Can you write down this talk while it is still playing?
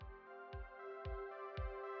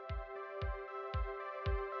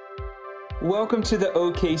Welcome to the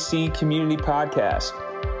OKC Community Podcast.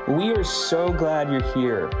 We are so glad you're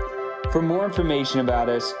here. For more information about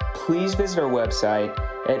us, please visit our website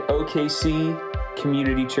at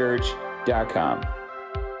okccommunitychurch.com.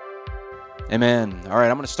 Amen. All right,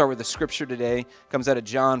 I'm going to start with the scripture today. It comes out of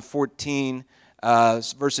John 14,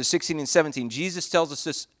 verses 16 and 17. Jesus tells us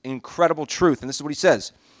this incredible truth, and this is what he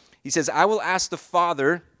says. He says, I will ask the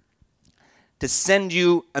Father to send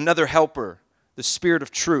you another helper, the Spirit of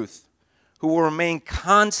truth, who will remain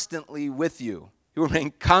constantly with you. He will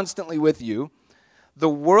remain constantly with you. The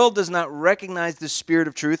world does not recognize the Spirit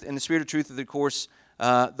of truth, and the Spirit of truth is, of course,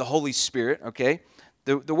 the Holy Spirit, okay?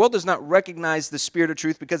 The world does not recognize the Spirit of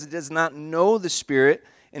truth because it does not know the Spirit,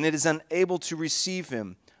 and it is unable to receive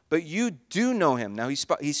him. But you do know him. Now,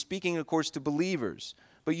 he's speaking, of course, to believers.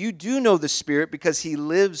 But you do know the Spirit because he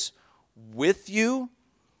lives with you,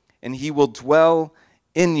 and he will dwell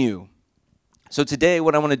in you. So today,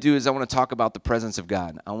 what I want to do is I want to talk about the presence of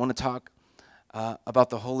God. I want to talk about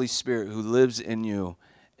the Holy Spirit who lives in you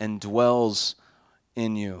and dwells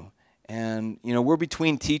in you. And, you know, we're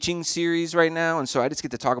between teaching series right now, and so I just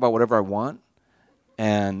get to talk about whatever I want.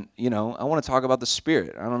 And, you know, I want to talk about the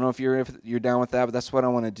Spirit. I don't know if you're down with that, but that's what I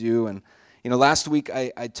want to do. And, you know, last week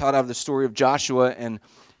I taught out of the story of Joshua, and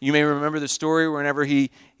you may remember the story whenever he's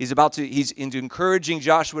encouraging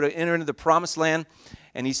Joshua to enter into the promised land,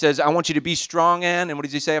 and he says, I want you to be strong and what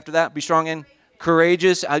does he say after that? Be strong and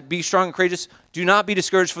courageous. Be strong and courageous. Do not be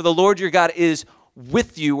discouraged, for the Lord your God is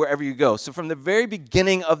with you wherever you go. So from the very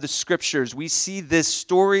beginning of the scriptures, we see this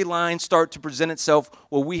storyline start to present itself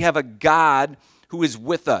where we have a God who is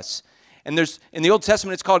with us. And in the Old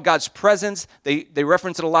Testament, it's called God's presence. They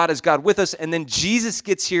reference it a lot as God with us. And then Jesus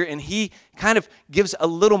gets here, and he kind of gives a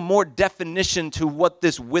little more definition to what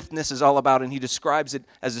this witness is all about. And he describes it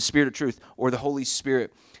as the Spirit of truth or the Holy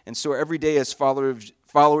Spirit. And so every day as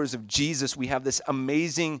followers of Jesus, we have this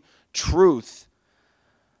amazing truth.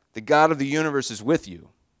 The God of the universe is with you.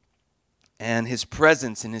 And his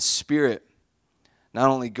presence and his Spirit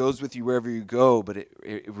not only goes with you wherever you go, but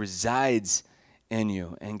it resides in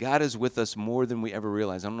you. And God is with us more than we ever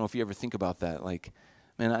realize. I don't know if you ever think about that. Like,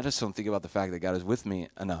 man, I just don't think about the fact that God is with me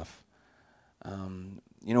enough.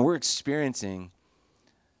 You know, we're experiencing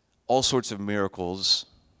all sorts of miracles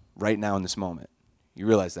right now in this moment. You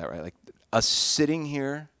realize that, right? Like, us sitting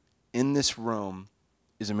here in this room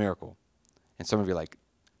is a miracle. And some of you are like,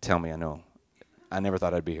 tell me, I know. I never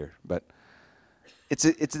thought I'd be here. But it's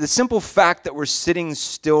the simple fact that we're sitting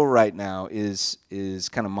still right now is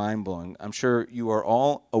kind of mind-blowing. I'm sure you are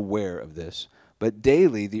all aware of this, but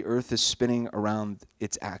daily the earth is spinning around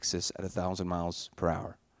its axis at 1,000 miles per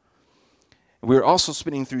hour. We're also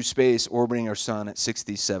spinning through space, orbiting our sun at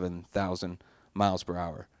 67,000 miles per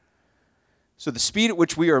hour. So the speed at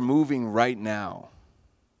which we are moving right now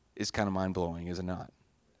is kind of mind-blowing, is it not?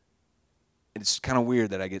 It's kind of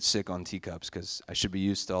weird that I get sick on teacups because I should be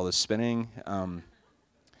used to all this spinning.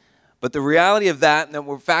 But the reality of that, and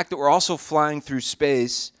the fact that we're also flying through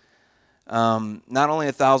space, not only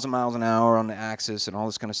 1,000 miles an hour on the axis and all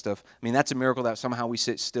this kind of stuff, I mean, that's a miracle that somehow we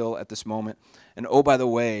sit still at this moment. And oh, by the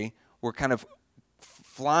way, we're kind of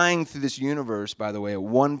flying through this universe, by the way, at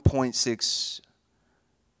 1.6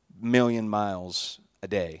 million miles a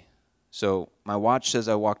day. So my watch says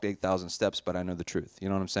I walked 8,000 steps, but I know the truth. You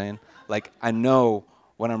know what I'm saying? Like, I know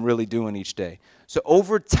what I'm really doing each day. So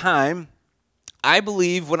over time, I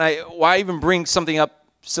believe why I even bring something up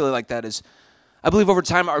silly like that is, I believe over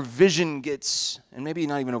time our vision gets, and maybe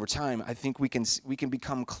not even over time, I think we can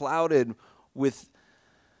become clouded with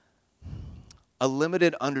a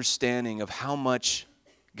limited understanding of how much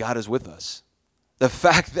God is with us. The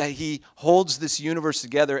fact that he holds this universe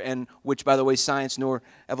together, and which, by the way, science nor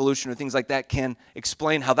evolution or things like that can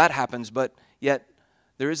explain how that happens, but yet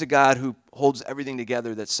there is a God who holds everything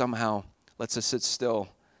together that somehow lets us sit still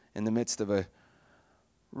in the midst of a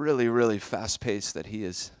really, really fast pace that he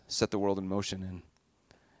has set the world in motion in.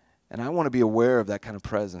 And I want to be aware of that kind of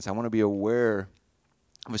presence. I want to be aware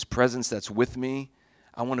of his presence that's with me.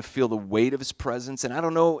 I want to feel the weight of his presence. And I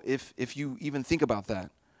don't know if you even think about that.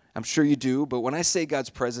 I'm sure you do. But when I say God's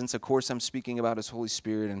presence, of course, I'm speaking about his Holy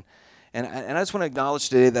Spirit. And I just want to acknowledge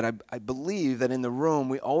today that I believe that in the room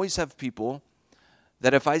we always have people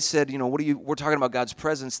that if I said, you know, we're talking about God's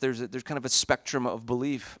presence, there's kind of a spectrum of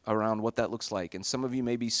belief around what that looks like. And some of you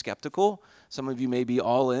may be skeptical, some of you may be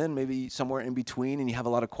all in, maybe somewhere in between, and you have a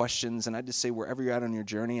lot of questions. And I just say, wherever you're at on your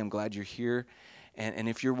journey, I'm glad you're here. And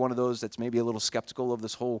if you're one of those that's maybe a little skeptical of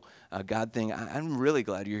this whole God thing, I'm really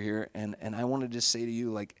glad you're here. And I want to just say to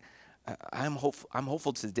you, like, I'm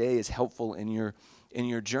hopeful today is helpful in your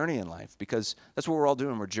journey in life, because that's what we're all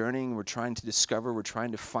doing. We're journeying, we're trying to discover, we're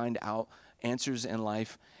trying to find out answers in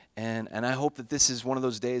life. And I hope that this is one of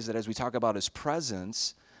those days that as we talk about his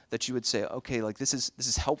presence, that you would say, okay, like this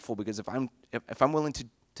is helpful, because if I'm willing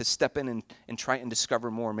to step in and try and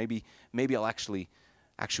discover more, maybe I'll actually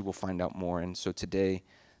will find out more. And so today,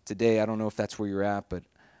 I don't know if that's where you're at, but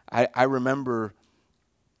I remember,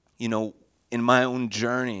 in my own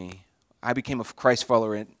journey, I became a Christ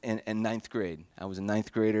follower in ninth grade. I was a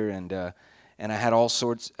ninth grader, and I had all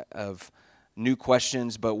sorts of new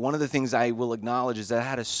questions, but one of the things I will acknowledge is that I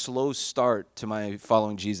had a slow start to my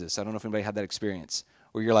following Jesus. I don't know if anybody had that experience,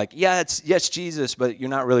 where you're like, yes, Jesus, but you're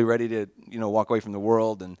not really ready to, walk away from the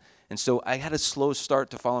world. And so I had a slow start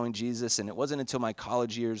to following Jesus, and it wasn't until my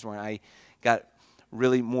college years when I got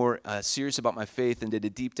really more serious about my faith and did a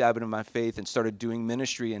deep dive into my faith and started doing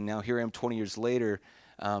ministry, and now here I am 20 years later,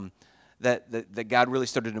 that God really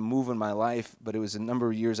started to move in my life. But it was a number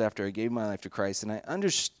of years after I gave my life to Christ, and I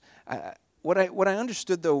understood. What I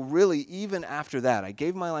understood, though, really, even after that, I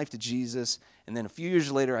gave my life to Jesus, and then a few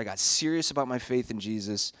years later, I got serious about my faith in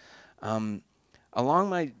Jesus. Along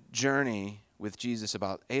my journey with Jesus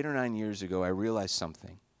about 8 or 9 years ago, I realized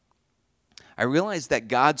something. I realized that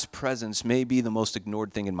God's presence may be the most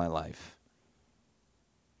ignored thing in my life.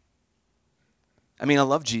 I mean, I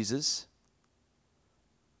love Jesus.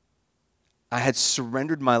 I had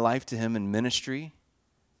surrendered my life to him in ministry,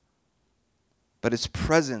 but his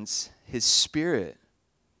presence, his Spirit,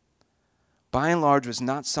 by and large, was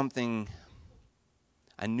not something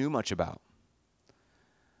I knew much about.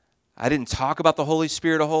 I didn't talk about the Holy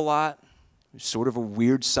Spirit a whole lot. It was sort of a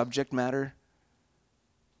weird subject matter.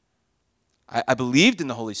 I believed in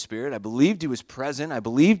the Holy Spirit. I believed he was present. I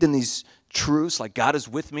believed in these truths, like God is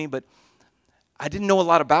with me, but I didn't know a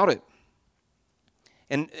lot about it.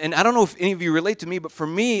 And I don't know if any of you relate to me, but for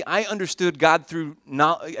me, I understood God through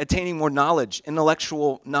attaining more knowledge,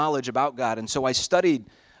 intellectual knowledge about God. And so I studied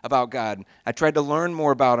about God. I tried to learn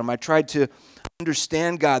more about him. I tried to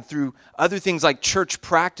understand God through other things like church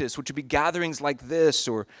practice, which would be gatherings like this,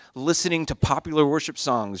 or listening to popular worship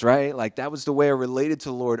songs, right? Like that was the way I related to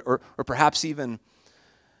the Lord, or perhaps even,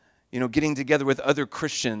 getting together with other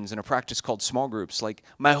Christians in a practice called small groups. Like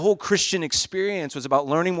my whole Christian experience was about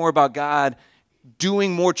learning more about God,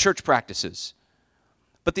 doing more church practices.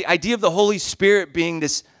 But the idea of the Holy Spirit being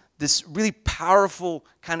this really powerful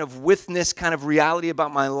kind of witness, kind of reality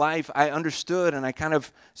about my life, I understood, and I kind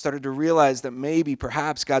of started to realize that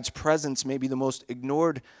perhaps God's presence may be the most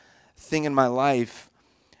ignored thing in my life.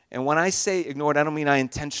 And when I say ignored, I don't mean I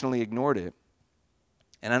intentionally ignored it.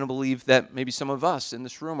 And I don't believe that maybe some of us in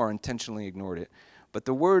this room are intentionally ignored it. But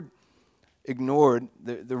the word ignored,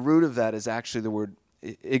 the root of that is actually the word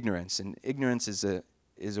ignorance, and ignorance is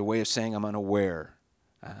a way of saying I'm unaware.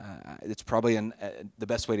 It's probably the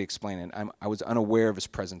best way to explain it. I was unaware of his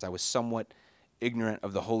presence. I was somewhat ignorant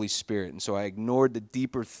of the Holy Spirit, and so I ignored the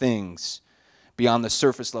deeper things beyond the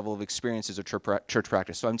surface level of experiences or church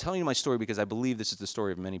practice. So I'm telling you my story because I believe this is the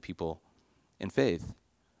story of many people in faith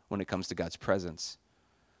when it comes to God's presence.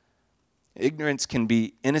 Ignorance can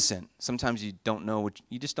be innocent. Sometimes you just don't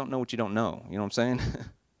know what you don't know. You know what I'm saying?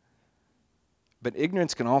 But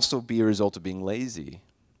ignorance can also be a result of being lazy.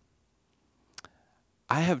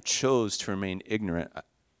 I have chose to remain ignorant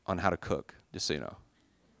on how to cook, just so you know.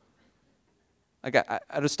 Like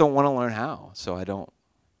I just don't want to learn how, so I don't.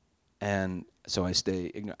 And so I stay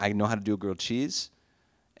ignorant. I know how to do a grilled cheese,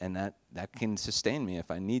 and that can sustain me if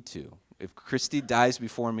I need to. If Christy dies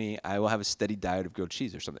before me, I will have a steady diet of grilled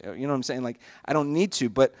cheese or something. You know what I'm saying? Like, I don't need to,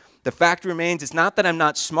 but the fact remains, it's not that I'm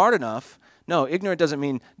not smart enough. No, ignorant doesn't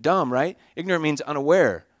mean dumb, right? Ignorant means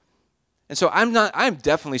unaware. And so I'm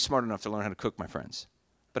definitely smart enough to learn how to cook, my friends.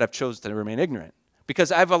 But I've chosen to remain ignorant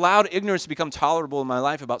because I've allowed ignorance to become tolerable in my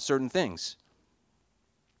life about certain things.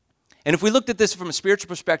 And if we looked at this from a spiritual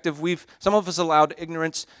perspective, some of us allowed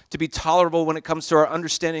ignorance to be tolerable when it comes to our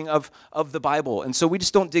understanding of the Bible. And so we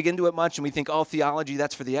just don't dig into it much, and we think, oh, theology,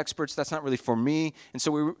 that's for the experts. That's not really for me. And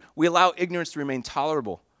so we allow ignorance to remain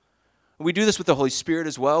tolerable. We do this with the Holy Spirit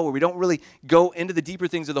as well, where we don't really go into the deeper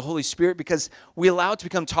things of the Holy Spirit because we allow it to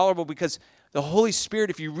become tolerable, because the Holy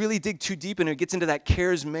Spirit, if you really dig too deep into it, gets into that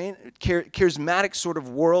charismatic sort of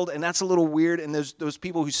world, and that's a little weird. And there's those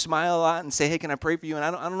people who smile a lot and say, hey, can I pray for you? And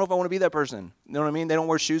I don't know if I want to be that person. You know what I mean? They don't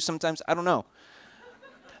wear shoes sometimes. I don't know.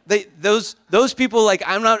 Those people, like,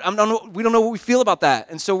 we don't know what we feel about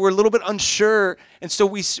that. And so we're a little bit unsure. And so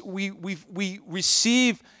we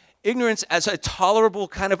receive ignorance as a tolerable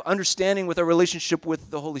kind of understanding with our relationship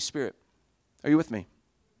with the Holy Spirit. Are you with me?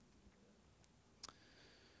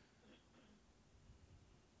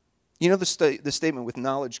 You know the statement, with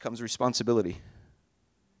knowledge comes responsibility.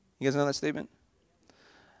 You guys know that statement?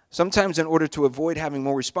 Sometimes in order to avoid having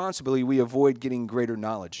more responsibility, we avoid getting greater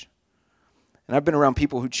knowledge. And I've been around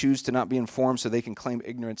people who choose to not be informed so they can claim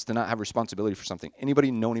ignorance to not have responsibility for something.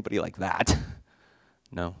 Anybody know anybody like that?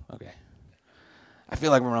 No? Okay. I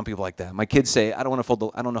feel like we're around people like that. My kids say, I don't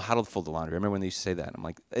know how to fold the laundry. I remember when they used to say that. I'm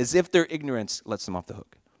like, as if their ignorance lets them off the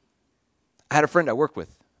hook. I had a friend I worked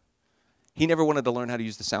with. He never wanted to learn how to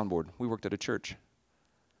use the soundboard. We worked at a church.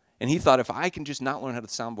 And he thought, if I can just not learn how to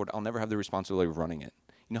soundboard, I'll never have the responsibility of running it.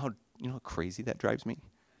 You know how crazy that drives me?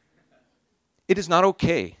 It is not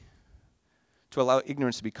okay to allow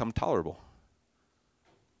ignorance to become tolerable.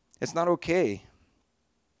 It's not okay.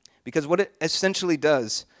 Because what it essentially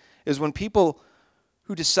does is when people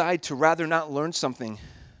who decide to rather not learn something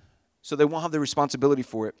so they won't have the responsibility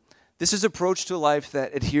for it, this is an approach to life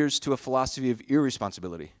that adheres to a philosophy of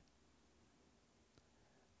irresponsibility.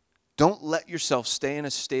 Don't let yourself stay in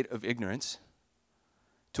a state of ignorance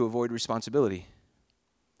to avoid responsibility.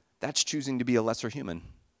 That's choosing to be a lesser human.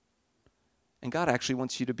 And God actually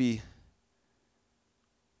wants you to be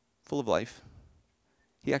full of life.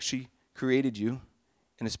 He actually created you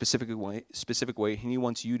in a specific way, and He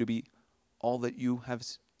wants you to be all that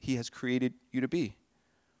He has created you to be.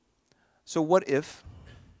 So what if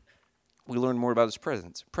we learn more about His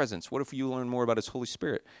presence? What if you learn more about His Holy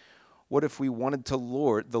Spirit? What if we wanted the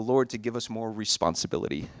Lord to give us more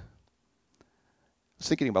responsibility? I was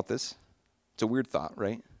thinking about this. It's a weird thought,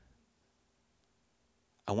 right?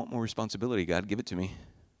 I want more responsibility, God. Give it to me.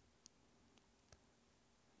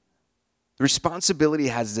 The responsibility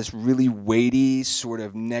has this really weighty sort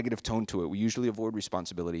of negative tone to it. We usually avoid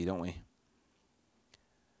responsibility, don't we?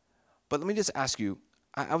 But let me just ask you,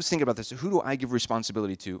 I was thinking about this. Who do I give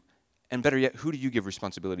responsibility to? And better yet, who do you give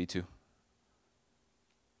responsibility to?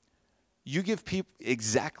 You give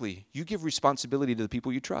responsibility to the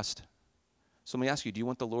people you trust. So let me ask you, do you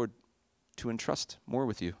want the Lord to entrust more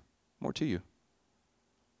to you?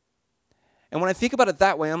 And when I think about it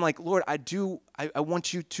that way, I'm like, Lord, I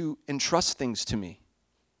want you to entrust things to me.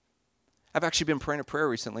 I've actually been praying a prayer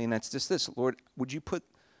recently, and that's just this. Lord, would you put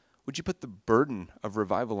the burden of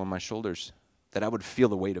revival on my shoulders, that I would feel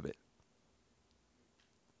the weight of it?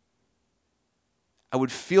 I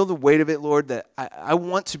would feel the weight of it, Lord, that I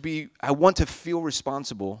want to feel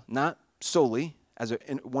responsible, not solely as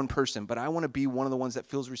one person, but I want to be one of the ones that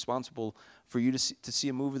feels responsible for you to see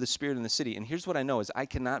a move of the Spirit in the city. And here's what I know is I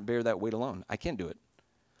cannot bear that weight alone. I can't do it.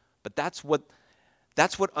 But that's what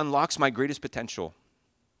unlocks my greatest potential,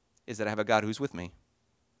 is that I have a God who's with me,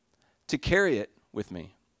 to carry it with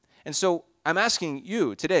me. And so I'm asking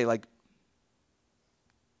you today, like,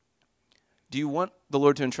 do you want the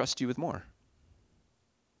Lord to entrust you with more?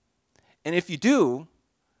 And if you do,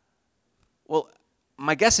 well,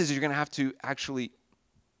 my guess is you're going to have to actually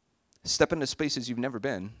step into spaces you've never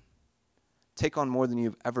been, take on more than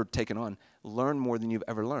you've ever taken on, learn more than you've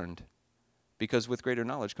ever learned. Because with greater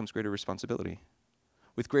knowledge comes greater responsibility.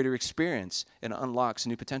 With greater experience, it unlocks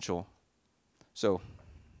new potential. So,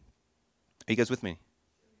 are you guys with me?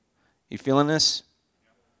 You feeling this?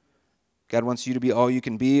 God wants you to be all you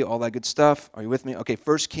can be, all that good stuff. Are you with me? Okay,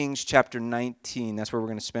 1 Kings chapter 19. That's where we're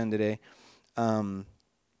going to spend today.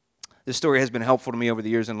 This story has been helpful to me over the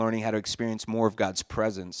years in learning how to experience more of God's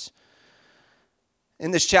presence.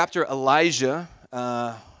 In this chapter, Elijah,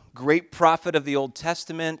 great prophet of the Old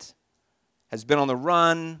Testament, has been on the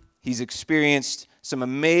run. He's experienced some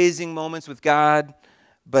amazing moments with God.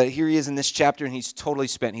 But here he is in this chapter, and he's totally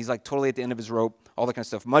spent. He's like totally at the end of his rope, all that kind of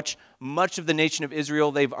stuff. Much of the nation of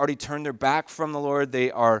Israel, they've already turned their back from the Lord.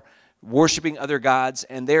 They are worshiping other gods,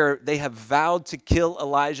 and they have vowed to kill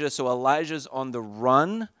Elijah. So Elijah's on the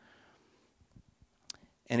run.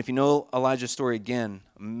 And if you know Elijah's story again,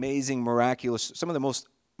 amazing, miraculous, some of the most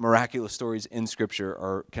miraculous stories in Scripture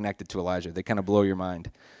are connected to Elijah. They kind of blow your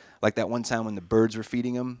mind. Like that one time when the birds were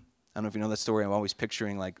feeding him. I don't know if you know that story. I'm always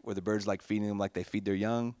picturing like where the birds like feeding them like they feed their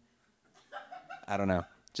young. I don't know.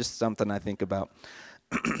 Just something I think about.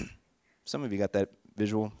 Some of you got that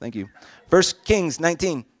visual. Thank you. 1 Kings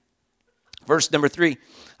 19, verse number 3.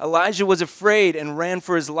 Elijah was afraid and ran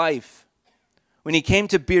for his life. When he came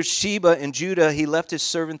to Beersheba in Judah, he left his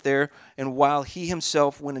servant there, and while he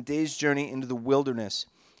himself went a day's journey into the wilderness,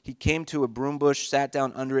 he came to a broom bush, sat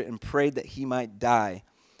down under it, and prayed that he might die.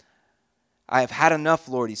 I have had enough,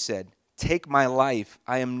 Lord, he said. Take my life.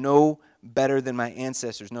 I am no better than my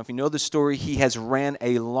ancestors. Now, if you know the story, he has ran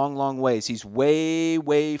a long, long ways. He's way,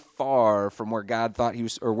 way far from where God thought he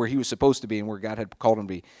was, or where he was supposed to be and where God had called him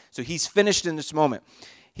to be. So he's finished in this moment.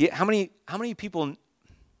 How many people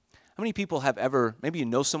have ever, maybe you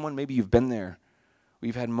know someone, maybe you've been there, where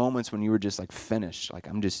you've had moments when you were just like finished, like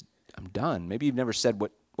I'm done. Maybe you've never said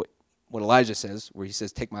what what Elijah says, where he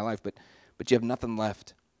says, take my life, but you have nothing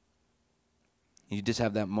left. You just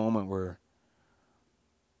have that moment where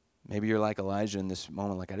maybe you're like Elijah in this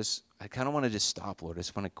moment, like I kind of want to just stop, Lord. I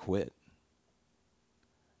just want to quit.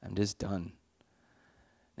 I'm just done.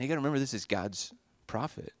 And you got to remember, this is God's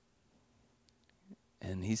prophet.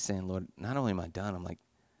 And he's saying, Lord, not only am I done,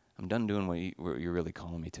 I'm done doing what you're really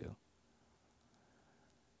calling me to.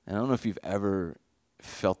 And I don't know if you've ever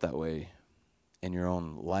felt that way in your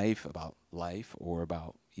own life, about life, or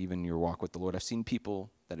about even your walk with the Lord. I've seen people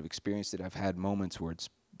that have experienced it. I've had moments where it's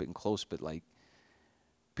been close, but like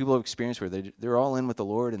people have experienced where they're all in with the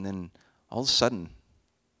Lord, and then all of a sudden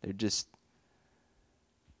they just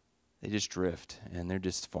drift, and they're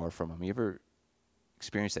just far from Him. You ever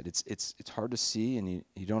experienced that? It's hard to see, and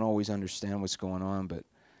you don't always understand what's going on, but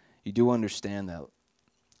you do understand that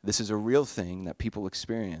this is a real thing that people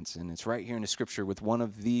experience, and it's right here in the Scripture with one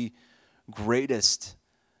of the greatest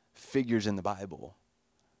figures in the Bible.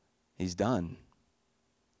 He's done.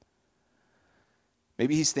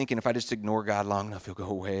 Maybe he's thinking, if I just ignore God long enough, He'll go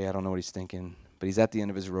away. I don't know what he's thinking, but he's at the end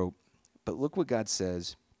of his rope. But look what God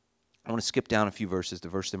says. I want to skip down a few verses to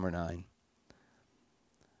verse number 9.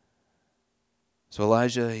 So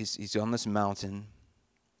Elijah, he's on this mountain.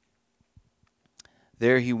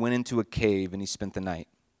 There he went into a cave and he spent the night.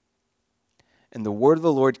 And the word of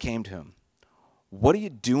the Lord came to him. What are you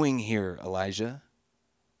doing here, Elijah?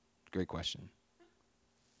 Great question.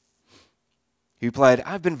 He replied,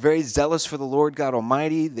 I've been very zealous for the Lord God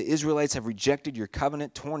Almighty. The Israelites have rejected your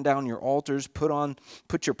covenant, torn down your altars,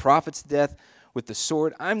 put your prophets to death with the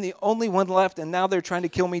sword. I'm the only one left, and now they're trying to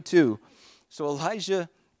kill me too. So Elijah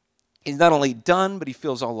is not only done, but he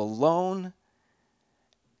feels all alone,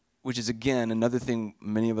 which is, again, another thing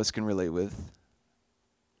many of us can relate with.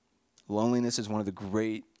 Loneliness is one of the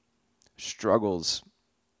great struggles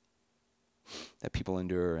that people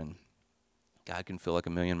endure, and God can feel like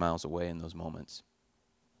a million miles away in those moments.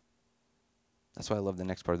 That's why I love the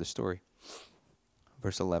next part of the story.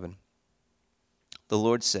 Verse 11. The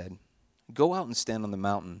Lord said, go out and stand on the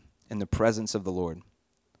mountain in the presence of the Lord,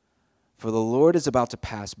 for the Lord is about to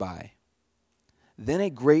pass by. Then a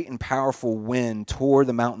great and powerful wind tore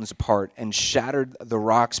the mountains apart and shattered the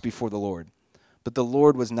rocks before the Lord. But the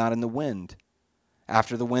Lord was not in the wind.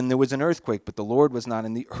 After the wind there was an earthquake, but the Lord was not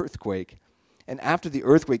in the earthquake. And after the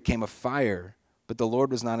earthquake came a fire, but the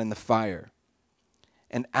Lord was not in the fire.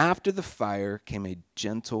 And after the fire came a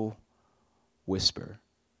gentle whisper.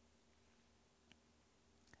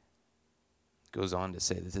 It goes on to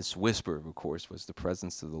say that this whisper, of course, was the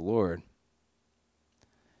presence of the Lord.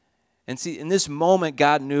 And see, in this moment,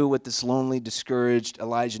 God knew what this lonely, discouraged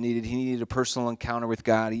Elijah needed. He needed a personal encounter with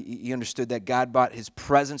God. He understood that God brought his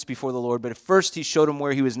presence before the Lord. But at first, he showed him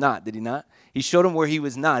where he was not, did he not? He showed him where he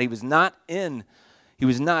was not. He was not in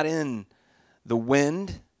the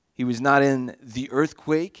wind. He was not in the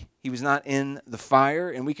earthquake. He was not in the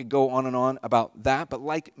fire. And we could go on and on about that. But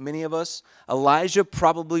like many of us, Elijah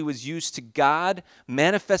probably was used to God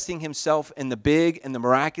manifesting himself in the big and the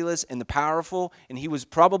miraculous and the powerful. And he was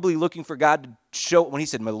probably looking for God to show, when he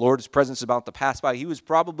said, my Lord's presence is about to pass by, he was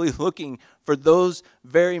probably looking for those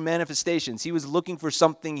very manifestations. He was looking for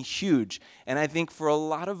something huge. And I think for a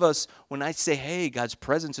lot of us, when I say, hey, God's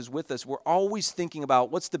presence is with us, we're always thinking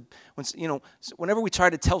about whenever we try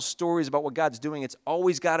to tell stories about what God's doing, it's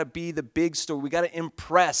always got to be the big story. We got to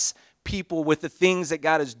impress people with the things that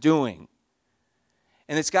God is doing.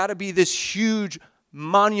 And it's got to be this huge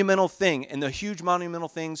monumental thing. And the huge monumental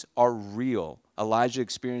things are real. Elijah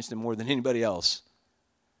experienced it more than anybody else.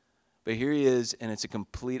 But here he is, and it's a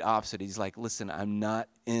complete opposite. He's like, listen, I'm not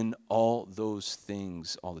in all those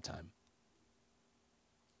things all the time.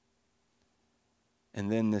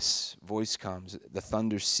 And then this voice comes, the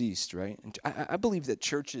thunder ceased, right? And I believe that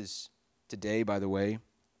churches today, by the way,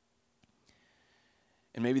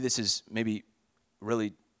 and maybe this is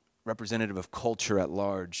really representative of culture at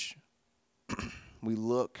large, we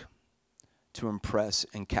look to impress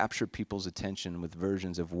and capture people's attention with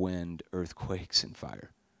versions of wind, earthquakes, and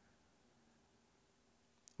fire.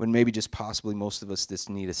 When maybe just possibly most of us just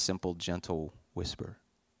need a simple, gentle whisper.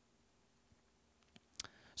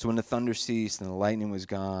 So when the thunder ceased and the lightning was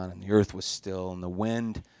gone and the earth was still and the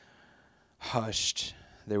wind hushed,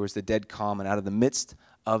 there was the dead calm, and out of the midst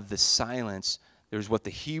of the silence, there's what the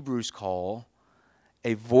Hebrews call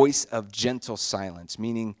a voice of gentle silence,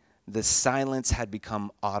 meaning the silence had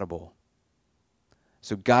become audible.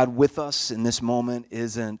 So God with us in this moment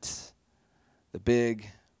isn't the big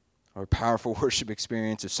or powerful worship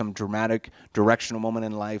experience or some dramatic directional moment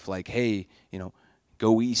in life like, hey,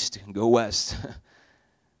 go east, go west.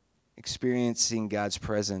 experiencing God's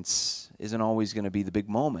presence isn't always going to be the big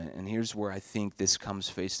moment. And here's where I think this comes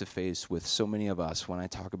face to face with so many of us. When I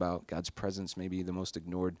talk about God's presence, maybe the most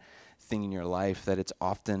ignored thing in your life, that it's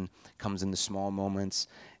often comes in the small moments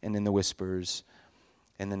and in the whispers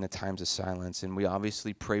and in the times of silence. And we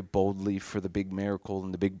obviously pray boldly for the big miracle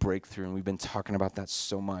and the big breakthrough, and we've been talking about that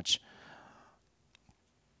so much.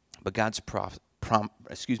 But God's presence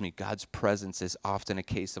is often a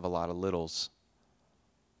case of a lot of littles.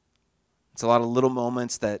 It's a lot of little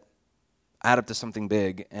moments that add up to something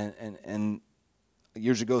big. And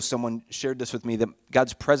years ago, someone shared this with me, that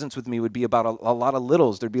God's presence with me would be about a lot of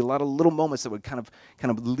littles. There'd be a lot of little moments that would kind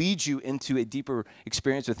of lead you into a deeper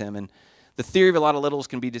experience with him. And the theory of a lot of littles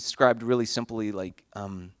can be described really simply like,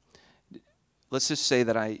 let's just say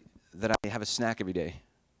that I have a snack every day,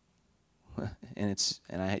 and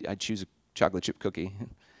I choose a chocolate chip cookie,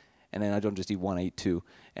 and then I don't just eat one, I eat two,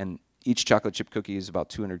 and each chocolate chip cookie is about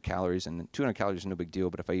 200 calories, and 200 calories is no big deal,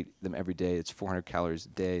 but if I eat them every day, it's 400 calories a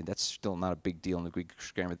day. That's still not a big deal in the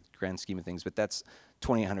grand scheme of things, but that's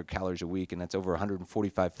 2,800 calories a week, and that's over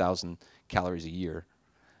 145,000 calories a year.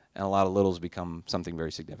 And a lot of littles become something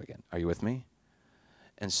very significant. Are you with me?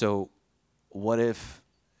 And so what if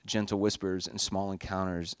gentle whispers and small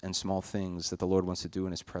encounters and small things that the Lord wants to do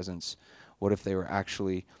in his presence, what if they were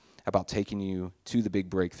actually about taking you to the big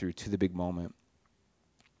breakthrough, to the big moment?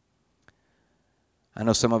 I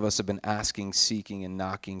know some of us have been asking, seeking, and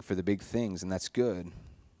knocking for the big things, and that's good.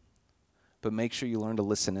 But make sure you learn to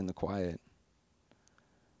listen in the quiet.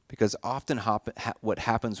 Because often what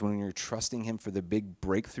happens when you're trusting him for the big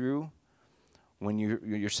breakthrough, when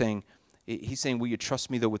you're saying, he's saying, will you trust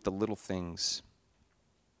me, though, with the little things?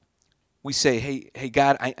 We say, hey,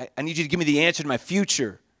 God, I need you to give me the answer to my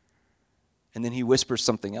future. And then he whispers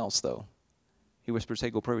something else, though. He whispers, hey,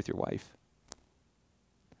 go pray with your wife.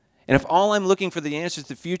 And if all I'm looking for the answer to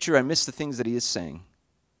the future, I miss the things that he is saying.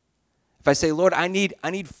 If I say, Lord, I need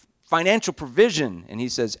financial provision, and he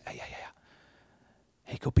says,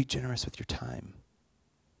 hey, go be generous with your time.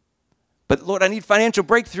 But Lord, I need financial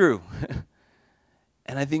breakthrough.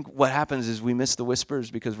 And I think what happens is we miss the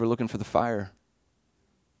whispers because we're looking for the fire.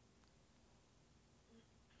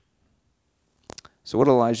 So what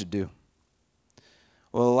did Elijah do?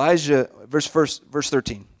 Well, Elijah, verse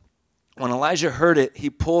 13. When Elijah heard it, he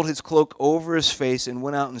pulled his cloak over his face and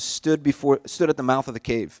went out and stood at the mouth of the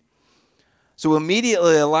cave. So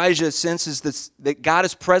immediately Elijah senses that God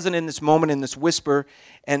is present in this moment, in this whisper,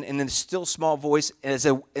 and in this still small voice,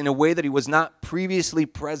 in a way that he was not previously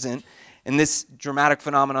present in this dramatic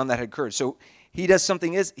phenomenon that had occurred. So he does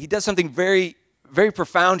something very, very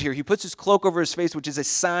profound here. He puts his cloak over his face, which is a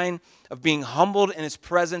sign of being humbled in his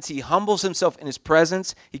presence. He humbles himself in his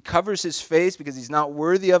presence. He covers his face because he's not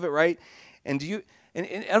worthy of it, right? And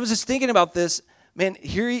I was just thinking about this. Man,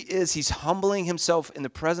 here he is. He's humbling himself in the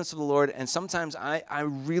presence of the Lord. And sometimes I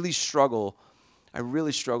really struggle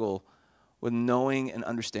with knowing and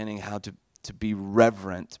understanding how to be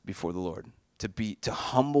reverent before the Lord, to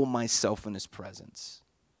humble myself in his presence.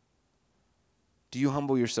 Do you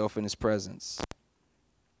humble yourself in his presence?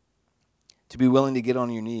 To be willing to get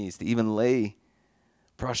on your knees, to even lay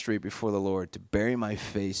prostrate before the Lord, to bury my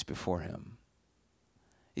face before him.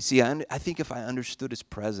 You see, I think if I understood his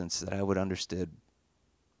presence, that I would understand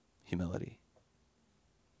humility.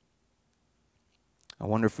 I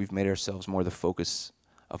wonder if we've made ourselves more the focus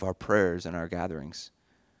of our prayers and our gatherings,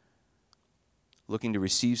 looking to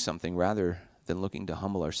receive something rather than looking to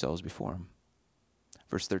humble ourselves before him.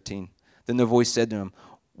 Verse 13, then the voice said to him,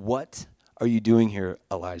 what are you doing here,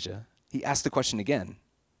 Elijah? He asked the question again.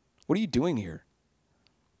 What are you doing here?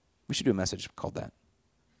 We should do a message called that.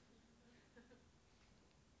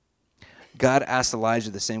 God asked Elijah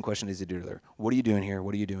the same question as he did earlier. What are you doing here?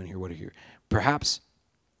 What are you doing here? What are you here? Perhaps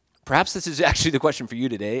this is actually the question for you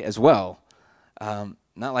today as well.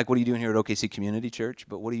 Not like what are you doing here at OKC Community Church,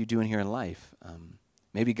 but what are you doing here in life?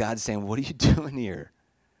 Maybe God's saying, what are you doing here?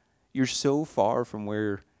 You're so far from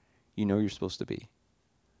where you know you're supposed to be.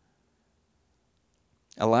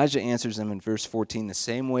 Elijah answers him in verse 14 the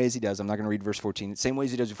same way as he does. I'm not going to read verse 14. The same way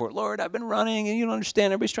as he does before. Lord, I've been running and you don't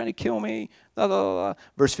understand. Everybody's trying to kill me. Blah, blah, blah.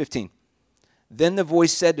 Verse 15. Then the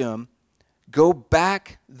voice said to him, go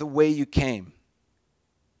back the way you came.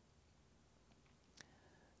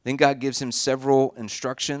 Then God gives him several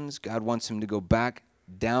instructions. God wants him to go back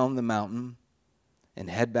down the mountain and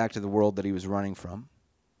head back to the world that he was running from.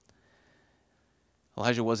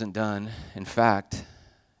 Elijah wasn't done. In fact,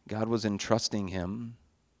 God was entrusting him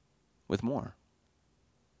with more.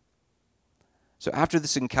 So after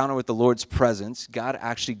this encounter with the Lord's presence, God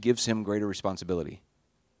actually gives him greater responsibility.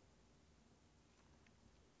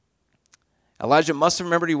 Elijah must have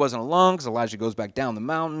remembered he wasn't alone because Elijah goes back down the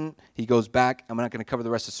mountain. He goes back. I'm not going to cover the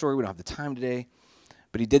rest of the story. We don't have the time today.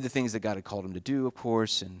 But he did the things that God had called him to do, of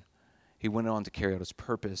course, and he went on to carry out his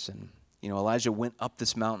purpose. And, Elijah went up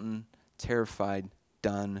this mountain, terrified,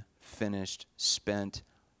 done, finished, spent,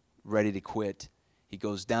 ready to quit. He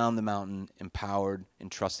goes down the mountain, empowered,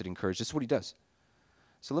 entrusted, encouraged. This is what he does.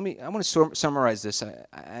 So I want to summarize this.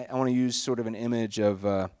 I want to use sort of an image of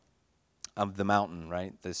the mountain,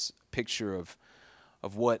 right? This picture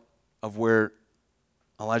of where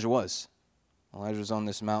Elijah was. Elijah was on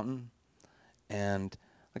this mountain, and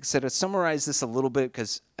like I said, I summarized this a little bit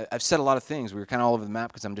because I've said a lot of things. We were kind of all over the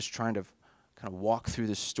map because I'm just trying to kind of walk through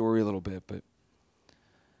this story a little bit, but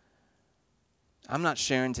I'm not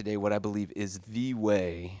sharing today what I believe is the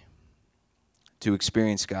way to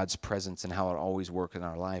experience God's presence and how it always works in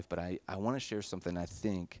our life, but I want to share something I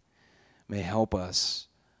think may help us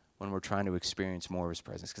when we're trying to experience more of his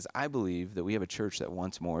presence, because I believe that we have a church that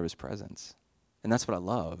wants more of his presence, and that's what I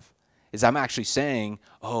love, is I'm actually saying,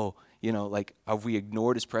 have we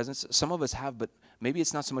ignored his presence? Some of us have, but maybe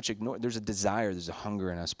it's not so much ignored. There's a desire, there's a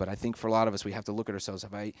hunger in us, but I think for a lot of us, we have to look at ourselves.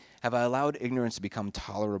 Have I allowed ignorance to become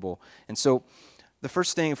tolerable? And so the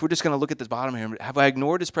first thing, if we're just going to look at this bottom here, have I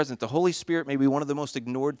ignored his presence? The Holy Spirit may be one of the most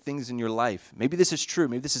ignored things in your life. Maybe this is true.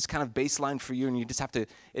 Maybe this is kind of baseline for you, and you just have to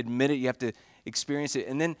admit it. You have to experience it.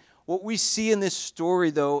 And then what we see in this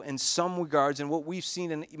story, though, in some regards, and what we've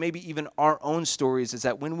seen in maybe even our own stories, is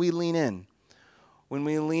that when we lean in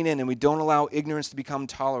and we don't allow ignorance to become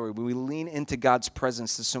tolerable, when we lean into God's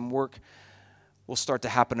presence, that some work will start to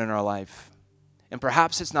happen in our life. And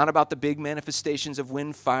perhaps it's not about the big manifestations of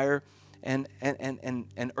wind, fire, and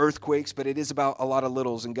earthquakes, but it is about a lot of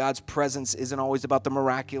littles. And God's presence isn't always about the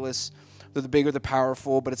miraculous, the big or the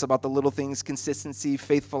powerful, but it's about the little things: consistency,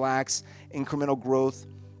 faithful acts, incremental growth.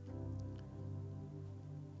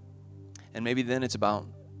 And maybe then it's about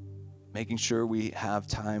making sure we have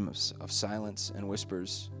times of silence and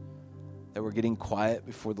whispers, that we're getting quiet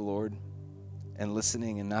before the Lord and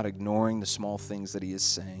listening and not ignoring the small things that he is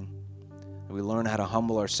saying. And we learn how to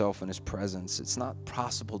humble ourselves in his presence. It's not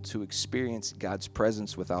possible to experience God's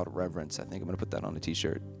presence without reverence. I think I'm going to put that on a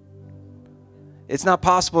t-shirt. It's not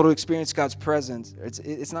possible to experience God's presence.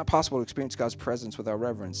 It's not possible to experience God's presence without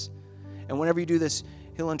reverence. And whenever you do this,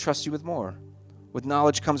 he'll entrust you with more. With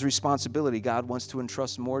knowledge comes responsibility. God wants to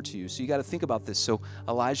entrust more to you. So you got to think about this. So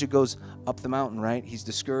Elijah goes up the mountain, right? He's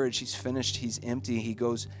discouraged. He's finished. He's empty. He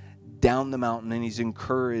goes down the mountain, and he's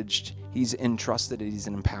encouraged. He's entrusted. He's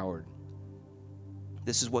empowered.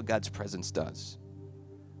 This is what God's presence does.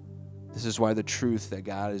 This is why the truth that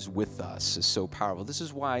God is with us is so powerful. This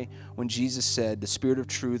is why when Jesus said, the Spirit of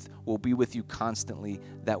truth will be with you constantly,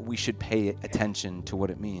 that we should pay attention to what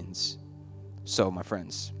it means. So, my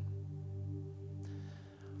friends,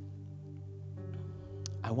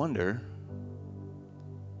 I wonder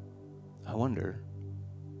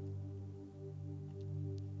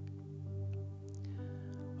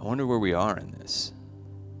where we are in this.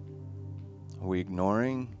 Are we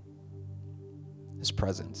ignoring his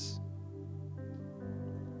presence?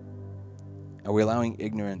 Are we allowing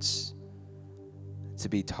ignorance to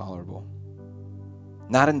be tolerable?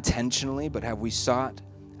 Not intentionally, but have we sought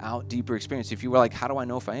out deeper experience? If you were like, how do I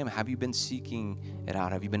know if I am? Have you been seeking it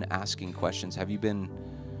out? Have you been asking questions? Have you been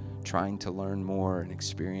trying to learn more and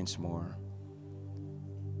experience more?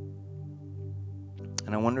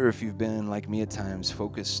 And I wonder if you've been, like me at times,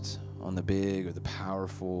 focused on the big or the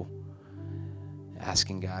powerful,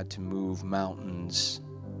 asking God to move mountains,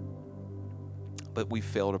 but we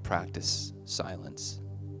fail to practice silence.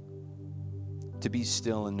 To be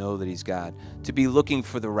still and know that he's God. To be looking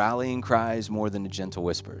for the rallying cries more than the gentle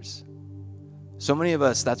whispers. So many of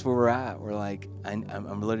us, that's where we're at. We're like,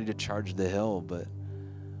 I'm ready to charge the hill, but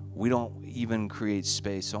we don't even create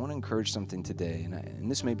space. So I want to encourage something today,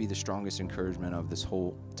 and this may be the strongest encouragement of this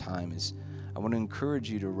whole time, is I want to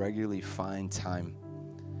encourage you to regularly find time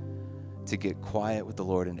to get quiet with the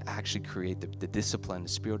Lord and actually create the discipline, the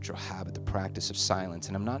spiritual habit, the practice of silence.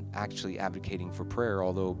 And I'm not actually advocating for prayer,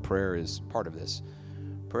 although prayer is part of this.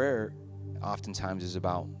 Prayer oftentimes is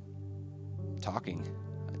about talking.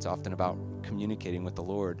 It's often about communicating with the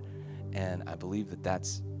Lord. And I believe that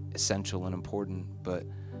that's essential and important. But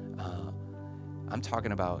I'm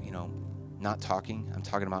talking about, not talking. I'm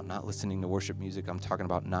talking about not listening to worship music. I'm talking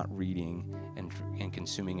about not reading and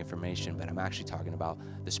consuming information, but I'm actually talking about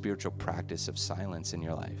the spiritual practice of silence in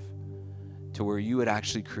your life, to where you would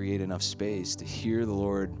actually create enough space to hear the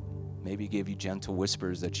Lord maybe give you gentle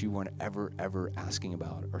whispers that you weren't ever asking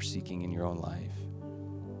about or seeking in your own life.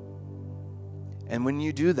 And when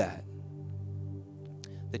you do that,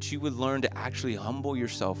 that you would learn to actually humble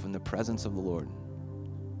yourself in the presence of the Lord,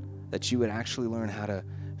 that you would actually learn how to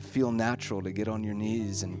feel natural to get on your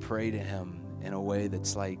knees and pray to him in a way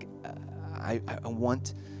that's like, I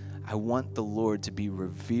want the Lord to be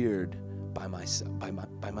revered by my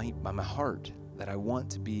heart, that I want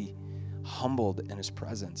to be humbled in his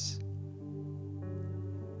presence.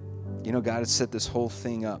 You know, God has set this whole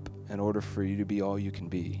thing up in order for you to be all you can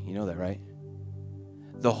be. You know that, right?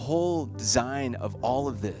 The whole design of all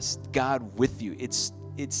of this, God with you, it's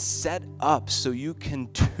set up so you can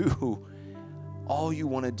do all you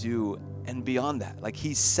want to do and beyond that. Like,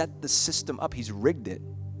 he's set the system up. He's rigged it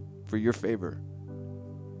for your favor.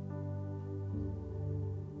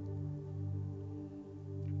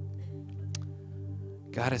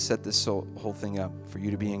 God has set this whole thing up for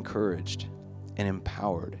you to be encouraged and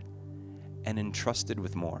empowered and entrusted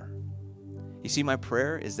with more. You see, my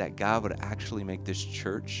prayer is that God would actually make this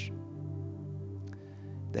church,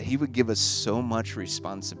 that he would give us so much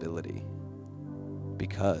responsibility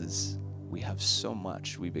because we have so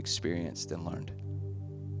much we've experienced and learned.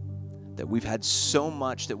 That we've had so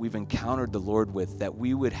much that we've encountered the Lord with, that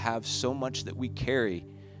we would have so much that we carry,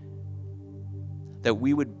 that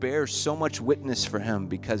we would bear so much witness for him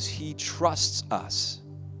because he trusts us.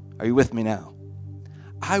 Are you with me now?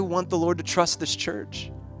 I want the Lord to trust this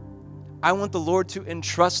church. I want the Lord to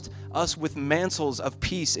entrust us with mantles of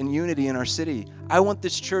peace and unity in our city. I want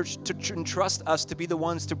this church to entrust us to be the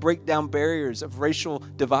ones to break down barriers of racial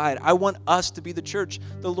divide. I want us to be the church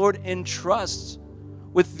the Lord entrusts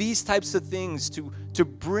with these types of things to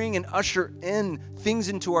bring and usher in things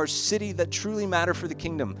into our city that truly matter for the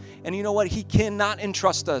kingdom. And you know what? He cannot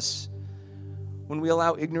entrust us when we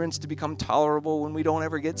allow ignorance to become tolerable, when we don't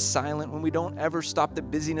ever get silent, when we don't ever stop the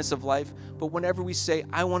busyness of life. But whenever we say,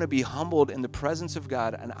 I want to be humbled in the presence of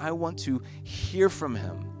God and I want to hear from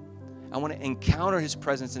him, I want to encounter his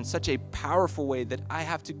presence in such a powerful way that I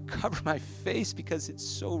have to cover my face because it's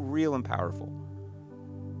so real and powerful.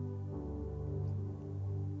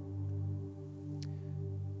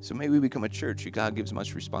 So may we become a church who God gives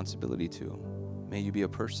much responsibility to. May you be a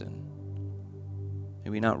person. May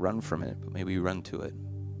we not run from it, but may we run to it.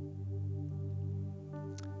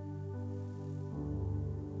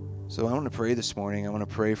 So I want to pray this morning. I want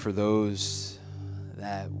to pray for those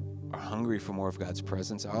that are hungry for more of God's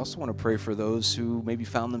presence. I also want to pray for those who maybe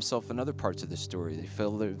found themselves in other parts of the story. They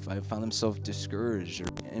found themselves discouraged or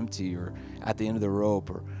empty or at the end of the rope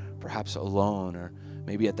or perhaps alone or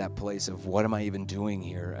maybe at that place of what am I even doing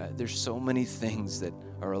here? There's so many things that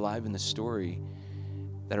are alive in the story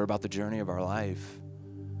that are about the journey of our life,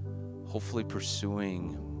 hopefully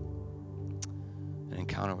pursuing an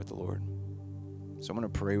encounter with the Lord. So I'm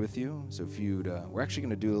going to pray with you. So if you'd, we're actually going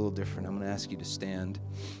to do a little different. I'm going to ask you to stand.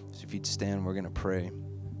 So if you'd stand, we're going to pray.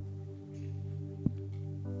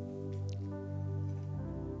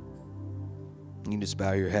 You can just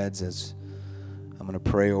bow your heads as I'm going to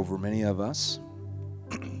pray over many of us.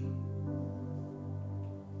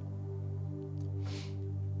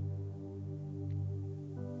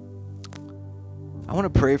 I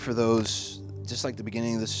want to pray for those, just like the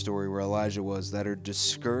beginning of this story where Elijah was, that are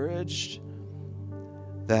discouraged,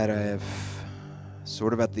 that have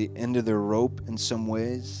sort of at the end of their rope in some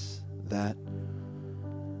ways, that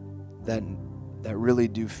really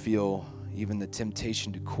do feel even the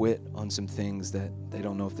temptation to quit on some things that they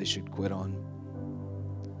don't know if they should quit on.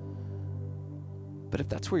 But if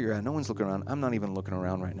that's where you're at, no one's looking around. I'm not even looking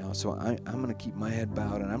around right now. So I'm going to keep my head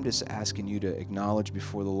bowed, and I'm just asking you to acknowledge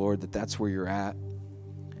before the Lord that that's where you're at,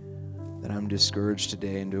 that I'm discouraged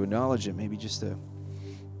today, and to acknowledge it. Maybe just a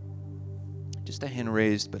hand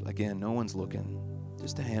raised, but again, no one's looking.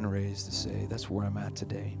 Just a hand raised to say, that's where I'm at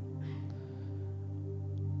today.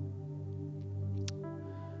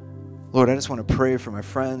 Lord, I just want to pray for my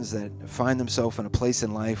friends that find themselves in a place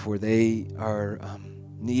in life where they are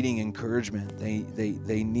needing encouragement.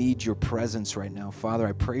 They need your presence right now. Father,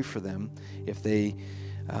 I pray for them. If they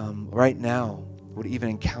right now would even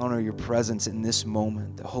encounter your presence in this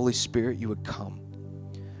moment, the Holy Spirit, you would come.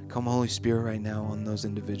 Come, Holy Spirit, right now on those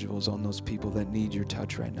individuals, on those people that need your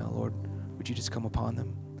touch right now, Lord. Would you just come upon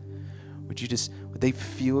them? Would they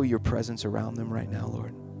feel your presence around them right now,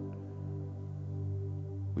 Lord?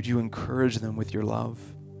 Would you encourage them with your love?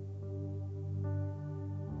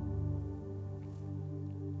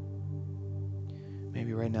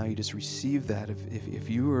 Maybe right now you just receive that. If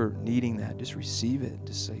you are needing that, just receive it.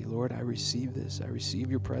 Just say, Lord, I receive this. I receive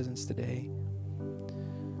your presence today.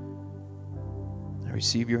 I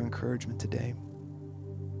receive your encouragement today.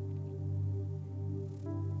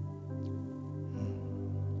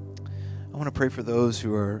 I want to pray for those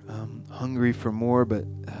who are hungry for more, but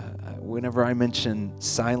whenever I mention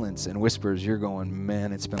silence and whispers, you're going,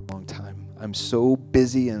 man, it's been a long time. I'm so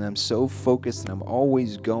busy and I'm so focused and I'm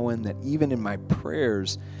always going that even in my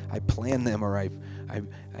prayers, I plan them or I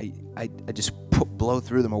just blow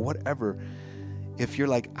through them or whatever. If you're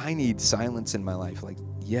like, I need silence in my life, like,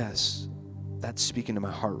 yes, that's speaking to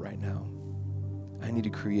my heart right now. I need to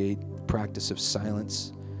create the practice of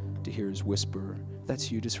silence to hear his whisper. If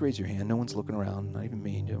that's you, just raise your hand. No one's looking around, not even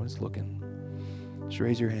me. No one's looking. Just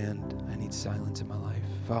raise your hand. I need silence in my life.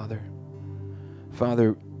 Father,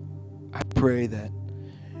 I pray that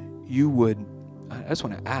you would, I just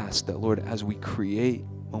want to ask that, Lord, as we create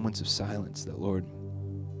moments of silence, that, Lord,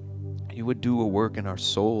 you would do a work in our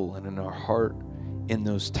soul and in our heart in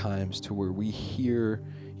those times to where we hear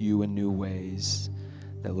you in new ways,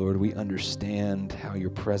 that, Lord, we understand how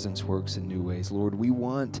your presence works in new ways. Lord, we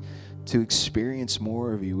want to experience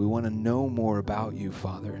more of you. We want to know more about you,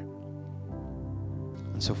 Father.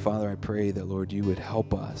 And so, Father, I pray that, Lord, you would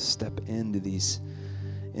help us step into these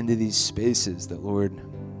spaces that, Lord,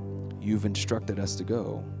 you've instructed us to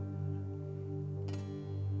go.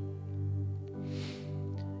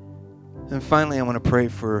 And finally, I want to pray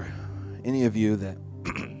for any of you that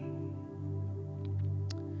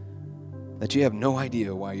that you have no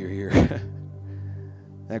idea why you're here.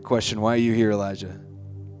 That question, why are you here, Elijah?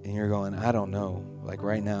 And you're going, I don't know. Like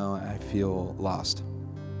right now, I feel lost.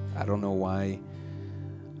 I don't know why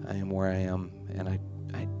I am where I am, and I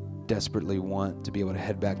desperately want to be able to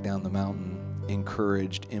head back down the mountain,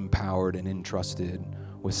 encouraged, empowered, and entrusted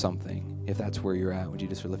with something. If that's where you're at, would you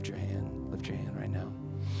just lift your hand? Lift your hand right now.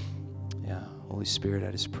 Yeah, Holy Spirit, I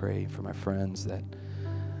just pray for my friends that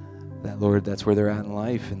Lord, that's where they're at in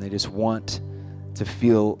life, and they just want to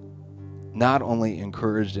feel not only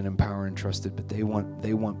encouraged and empowered and trusted, but they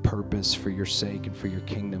want purpose for your sake and for your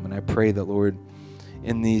kingdom. And I pray that, Lord,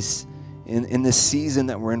 in this season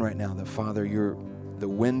that we're in right now, that, Father, the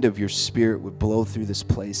wind of your Spirit would blow through this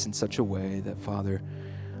place in such a way that, Father,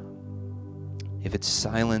 if it's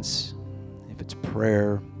silence, if it's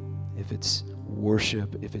prayer, if it's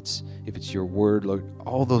worship, if it's your word, Lord,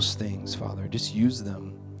 all those things, Father, just use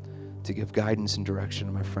them to give guidance and direction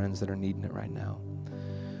to my friends that are needing it right now.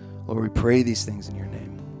 Lord, we pray these things in your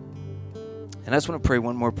name. And I just want to pray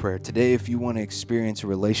one more prayer. Today, if you want to experience a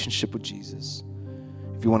relationship with Jesus,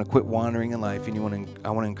 if you want to quit wandering in life, and I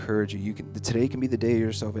want to encourage you, today can be the day of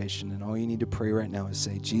your salvation, and all you need to pray right now is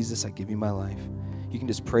say, Jesus, I give you my life. You can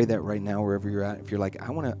just pray that right now wherever you're at. If you're like, I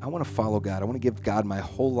want to follow God. I want to give God my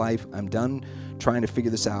whole life. I'm done trying to figure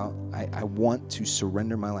this out. I want to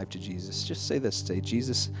surrender my life to Jesus. Just say this. Say,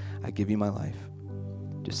 Jesus, I give you my life.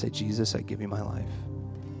 Just say, Jesus, I give you my life.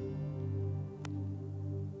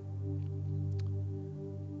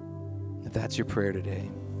 If that's your prayer today,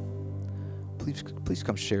 please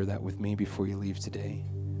come share that with me before you leave today.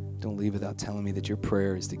 Don't leave without telling me that your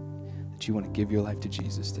prayer is that you want to give your life to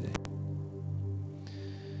Jesus today.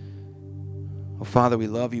 Well, Father, we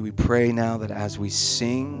love you. We pray now that as we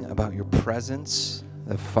sing about your presence,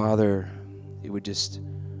 that, Father, it would just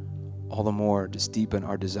all the more just deepen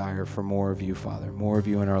our desire for more of you, Father, more of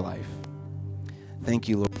you in our life. Thank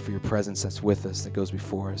you, Lord, for your presence that's with us, that goes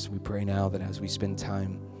before us. We pray now that as we spend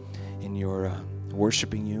time in your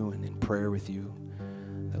worshiping you and in prayer with you,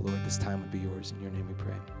 that, Lord, this time would be yours. In your name we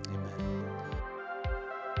pray. Amen.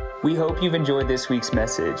 We hope you've enjoyed this week's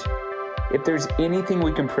message. If there's anything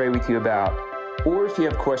we can pray with you about, or if you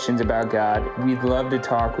have questions about God, we'd love to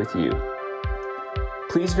talk with you.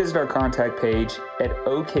 Please visit our contact page at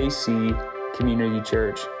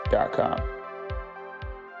okccommunitychurch.com.